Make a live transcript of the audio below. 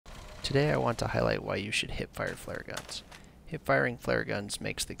Today I want to highlight why you should hipfire flare guns. Hipfiring flare guns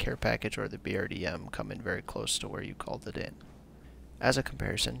makes the care package or the BRDM come in very close to where you called it in. As a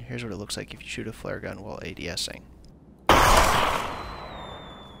comparison, here's what it looks like if you shoot a flare gun while ADSing.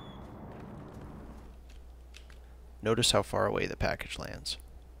 Notice how far away the package lands.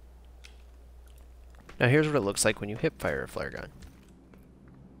 Now here's what it looks like when you hipfire a flare gun.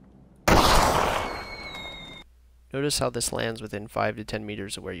 Notice how this lands within 5 to 10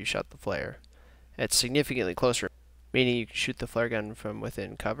 meters of where you shot the flare. It's significantly closer, meaning you can shoot the flare gun from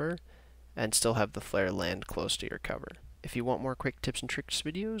within cover and still have the flare land close to your cover. If you want more quick tips and tricks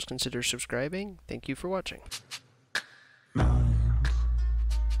videos, consider subscribing. Thank you for watching.